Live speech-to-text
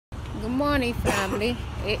Good morning, family.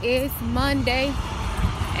 It is Monday,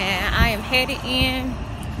 and I am headed in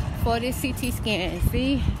for this CT scan.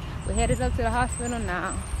 See, we're headed up to the hospital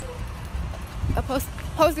now. I'm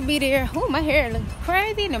supposed to be there. Oh, my hair looks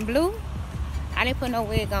crazy and blue. I didn't put no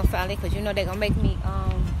wig on, family, because you know they're gonna make me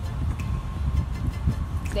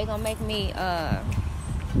take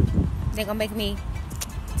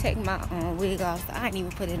my wig off. So I didn't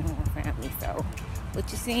even put it on, family. So what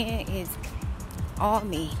you're seeing is all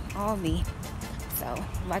me. So I'm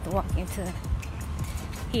about to walk into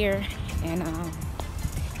here and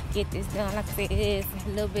get this done. Like I said, it is a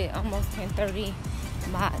little bit almost 10:30.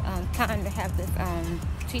 My time to have this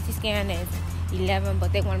CT scan is 11,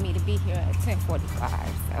 but they wanted me to be here at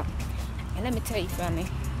 10:45. So, and let me tell you, family,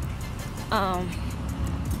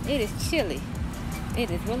 it is chilly.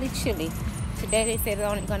 It is really chilly. Today they said it's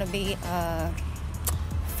only gonna be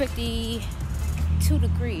 52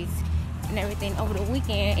 degrees and everything. Over the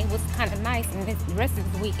weekend it was kind of nice, and the rest of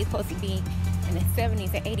the week it's supposed to be in the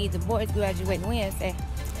 70s and 80s. The boys graduate Wednesday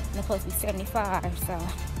and it's supposed to be 75. So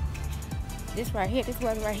this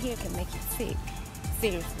weather right here can make you sick.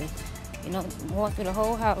 Seriously. You know, going through the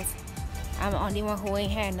whole house, I'm the only one who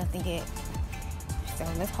ain't had nothing yet. So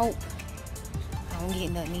let's hope I don't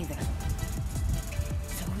get nothing either.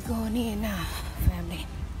 So we're going in now, family.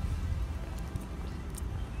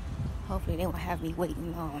 Hopefully they won't have me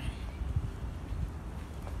waiting long.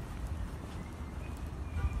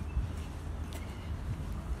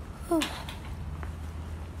 Whew.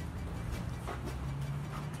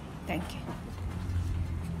 Thank you.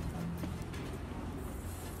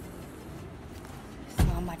 So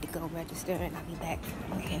I'm about to go register and I'll be back.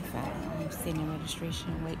 Okay, fine. I'm sitting in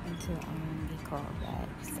registration waiting to be called back.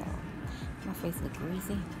 So my face looks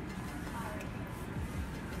greasy.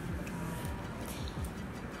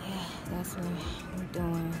 Yeah, that's what we're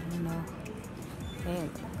doing, you know.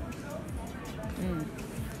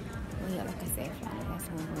 Well, yeah, like I said, that's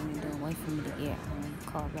what we're going to do. Wait for me to get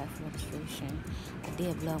called back for registration. I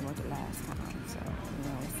did blood work the last time, so, you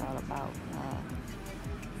know, it's all about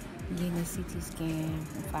getting a CT scan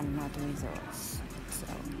and finding out the results. So,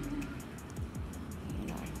 you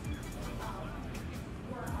know,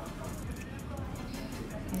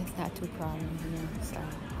 it's not too crowded in here, so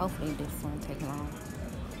hopefully this won't take long.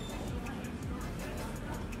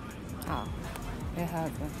 Oh, their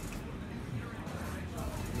husband.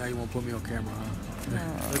 Now you won't put me on camera, huh?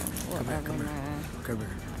 Come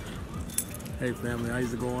here. Hey, family,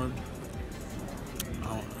 how's it going?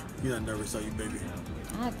 Oh, you're not nervous, are you, baby?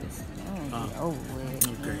 I just don't get over it.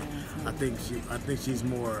 Okay. I think she's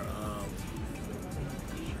more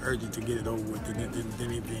urgent to get it over with than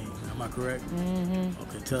anything. Am I correct? Mm-hmm.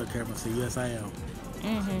 Okay. Tell the camera, say yes, I am.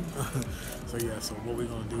 Mm-hmm. So yeah. So what we're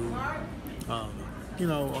gonna do? You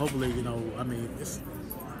know, hopefully, you know, I mean, it's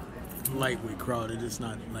lightweight crowded. It's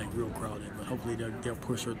not like real crowded, but hopefully they'll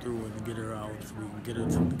push her through and get her out so we can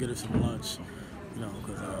get her some lunch. You know,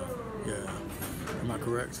 because yeah. Am I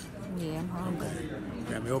correct? Yeah, I'm hungry. Okay.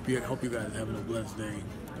 Yeah, I mean, hope you guys are having a blessed day.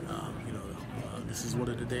 You know, this is one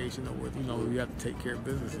of the days, you know, where you have to take care of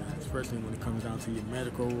business, especially when it comes down to your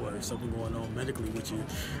medical or something going on medically with you.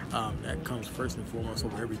 That comes first and foremost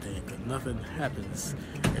over everything, because nothing happens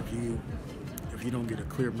if you don't get a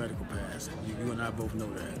clear medical pass. You and I both know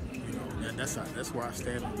that. You know, that's where I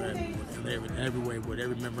stand on that in every way with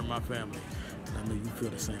every member of my family. And I know you feel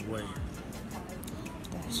the same way.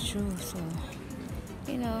 That's true. So,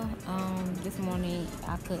 you know, this morning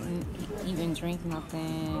I couldn't even drink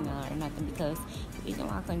nothing or nothing because, you know,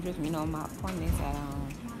 I couldn't drink. You know, my appointment's at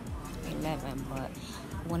 11, but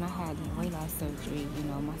when I had the weight loss surgery, you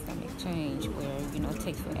know, my stomach changed where, you know, it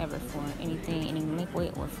takes forever for any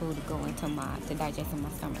liquid or food to go into to digest in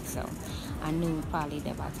my stomach. So I knew probably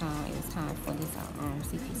that by the time it was time for this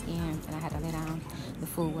CT scan and I had to lay down, the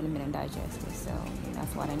food wouldn't have been digested. So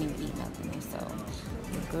that's why I didn't even eat nothing. So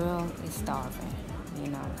the girl is starving,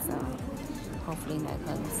 you know, so hopefully that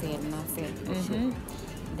cousin said and I said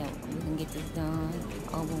that we can get this done,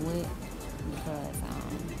 over with, because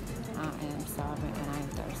I am starving and I am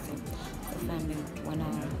thirsty. So family, when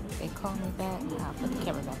they call me back, I'll put the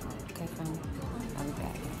camera back on. Okay, family? I'll be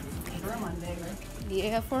back. Okay. For a Monday, right?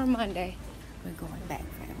 Yeah, for a Monday. We're going back,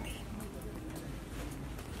 family.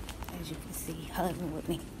 As you can see, hugging with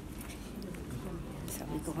me. So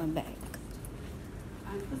we're going back.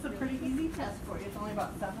 This is a pretty easy test for you. It's only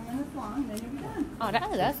about 7 minutes long, then you'll be done. Oh,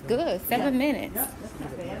 that's good. 7 minutes. Yep, that's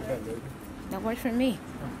not bad. That works for me.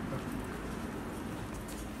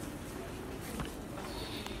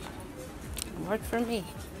 Worked for me.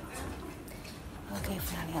 Okay,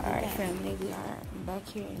 family. All right, family. We are back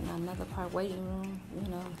here in another part waiting room. You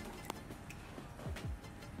know,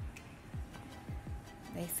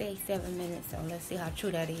 They say 7 minutes, so let's see how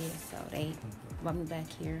true that is. So they brought me back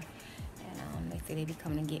here, and they say they be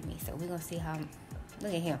coming to get me. So we're gonna see how.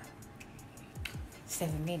 Look at him.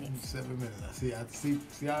 7 minutes. 7 minutes. I see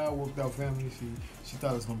how it worked out, family. She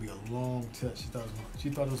thought it was gonna be a long test.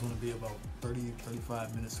 She thought it was gonna be about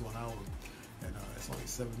 35 minutes to an hour, and it's only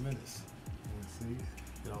 7 minutes. See,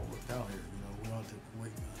 it all worked out here. We don't have to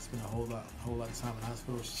wait, spend a whole lot of time in the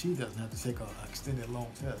hospital. She doesn't have to take an extended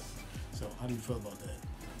long test. So how do you feel about that?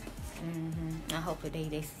 I hope that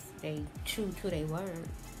they stay true to their word,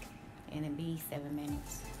 and it be 7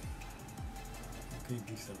 minutes. It can't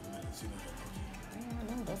be 7 minutes, you know that. I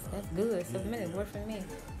know, that's good. 7 minutes work for me.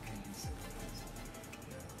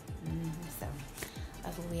 So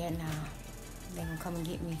that's where we at now. They're gonna come and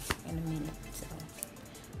get me in a minute. So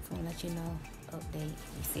just wanna let you know, update.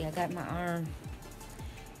 You see, I got my arm.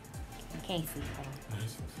 I can't see.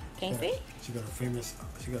 Can't see? She got a famous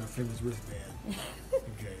wristband.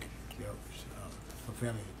 Okay. Yep. Her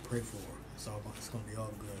family, pray for her. It's gonna be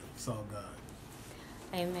all good. It's all God.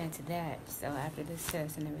 Amen to that. So after this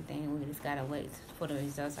test and everything, we just gotta wait for the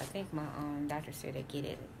results. I think my doctor said they get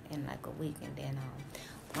it in like a week, and then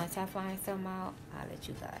once I find something out, I'll let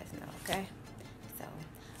you guys know. Okay? So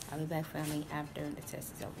I'll be back, family, after the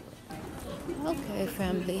test is over with. Okay,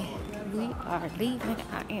 family, we are leaving.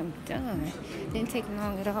 I am done. Didn't take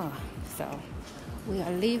long at all. So we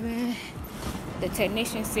are leaving. The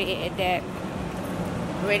technician said that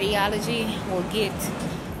radiology will get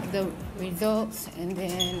the results, and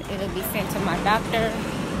then it'll be sent to my doctor,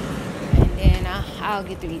 and then I'll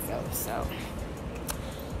get the results. So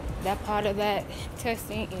that part of that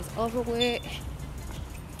testing is over with,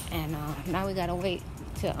 and now we gotta wait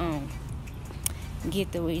to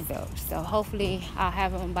get the results. So hopefully I'll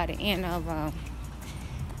have them by the end of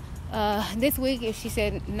this week. If she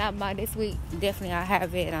said not by this week, definitely I'll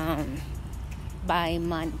have it by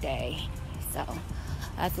Monday. So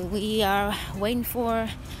that's what we are waiting for,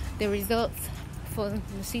 the results for the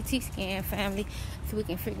CT scan, family, so we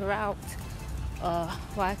can figure out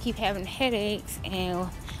why I keep having headaches, and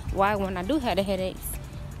why when I do have the headaches,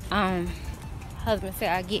 husband said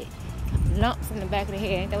I get lumps in the back of the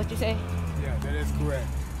head. Is that what you say? Yeah, that is correct.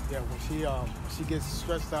 Yeah, when she gets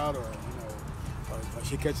stressed out, or or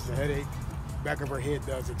she catches a headache, back of her head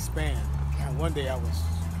does expand. And one day I was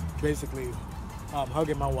basically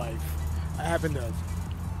hugging my wife. I happened to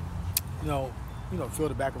feel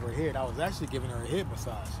the back of her head. I was actually giving her a head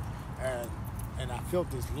massage, and I felt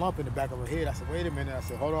this lump in the back of her head. I said, wait a minute. I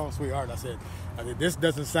said, hold on, sweetheart. I said, this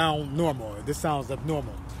doesn't sound normal. This sounds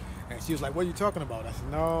abnormal. And she was like, what are you talking about? I said,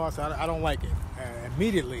 no. I said, I don't like it. And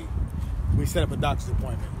immediately we set up a doctor's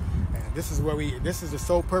appointment. And this is the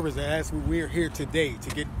sole purpose, as we're here today, to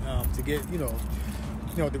get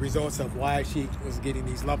the results of why she was getting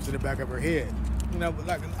these lumps in the back of her head.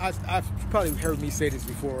 Like I've probably heard me say this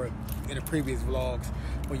before in the previous vlogs.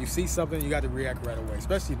 When you see something, you got to react right away,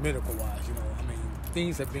 especially medical wise.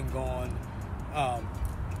 Things have been gone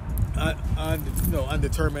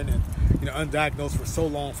undetermined and undiagnosed for so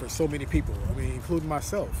long for so many people. Including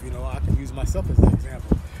myself. I can use myself as an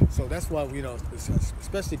example. So that's why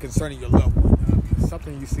especially concerning your loved one,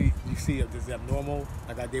 something you see is abnormal,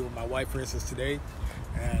 like I did with my wife, for instance, today,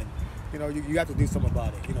 and you have to do something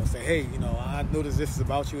about it. Say, hey, I noticed this is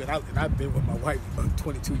about you, and I've been with my wife for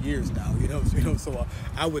 22 years now. So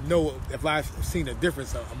I would know if I've seen a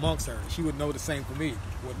difference amongst her. She would know the same for me.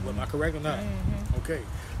 Am I correct or not? Mm-hmm. Okay.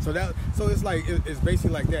 So it's like it's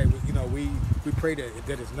basically like that. We pray that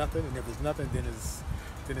it's nothing, and if it's nothing, then it's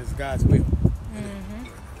God's will. Mm-hmm.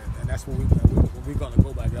 And that's what we're gonna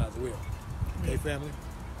go by God's will. Okay, family.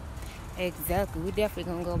 Exactly. We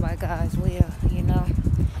definitely gonna go by God's will.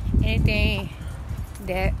 Anything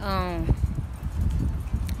that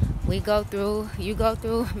you go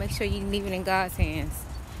through, make sure you leave it in God's hands.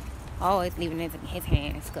 Always leave it in His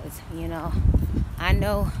hands, because I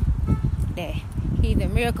know that He's a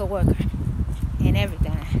miracle worker and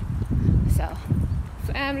everything. So,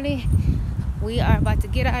 family, we are about to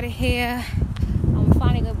get out of here. I'm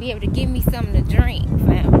finally gonna be able to give me something to drink,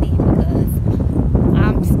 family, because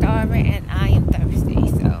I'm starving and I am thirsty.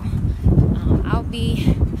 So I'll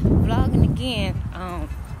be vlogging again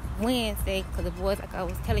Wednesday, because the boys, like I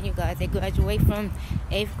was telling you guys, they graduate from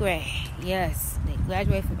 8th grade. Yes, they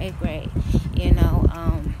graduate from 8th grade. There's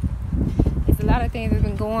a lot of things that's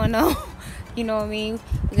been going on. You know what I mean?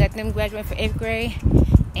 We got them graduating from 8th grade,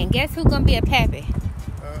 and guess who's gonna be a pappy?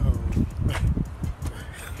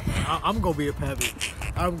 I'm gonna be a pappy.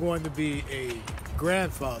 I'm going to be a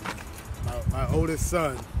grandfather. My oldest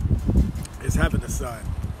son is having a son.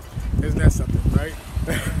 Isn't that something, right?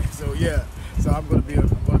 So I'm gonna be a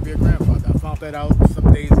grandfather. I found that out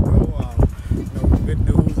some days ago. You know, good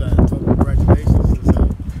news. I told him congratulations.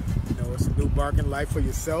 It's a new bark in life for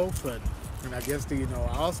yourself. And I guess I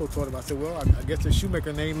also told him, I said, well, I guess the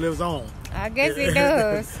Shoemaker name lives on. I guess it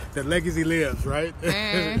does. The legacy lives, right?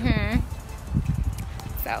 Mm-hmm.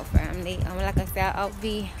 So, family, like I said, I'll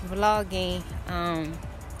be vlogging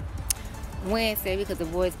Wednesday because the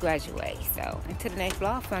boys graduate. So, until the next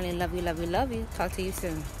vlog, family, love you, love you, love you. Talk to you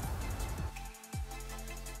soon.